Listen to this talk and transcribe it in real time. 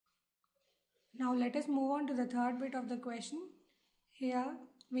Now let us move on to the third bit of the question. Here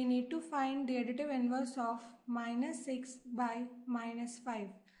we need to find the additive inverse of minus 6 by minus 5.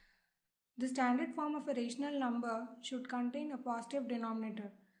 The standard form of a rational number should contain a positive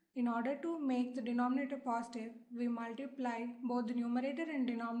denominator. In order to make the denominator positive, we multiply both the numerator and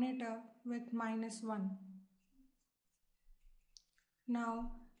denominator with minus 1.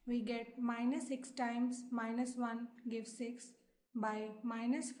 Now we get minus 6 times minus 1 gives 6 by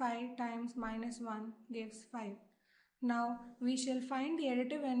minus 5 times minus 1 gives 5. Now we shall find the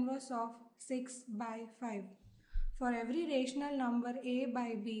additive inverse of 6 by 5. For every rational number a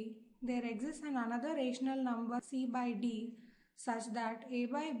by b, there exists another rational number c by d such that a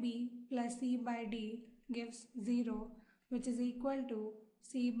by b plus c by d gives 0, which is equal to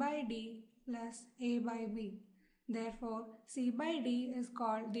c by d plus a by b. Therefore, c by d is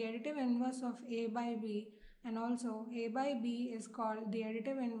called the additive inverse of a by b, and also a by b is called the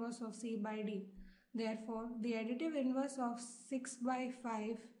additive inverse of c by d. Therefore, the additive inverse of 6 by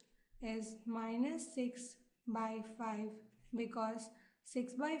 5 is minus 6 by 5 because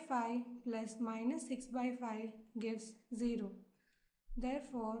 6 by 5 plus minus 6 by 5 gives 0.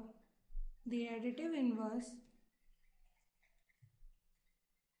 Therefore, the additive inverse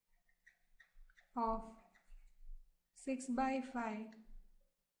of 6 by 5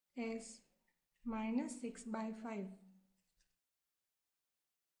 is minus 6 by 5.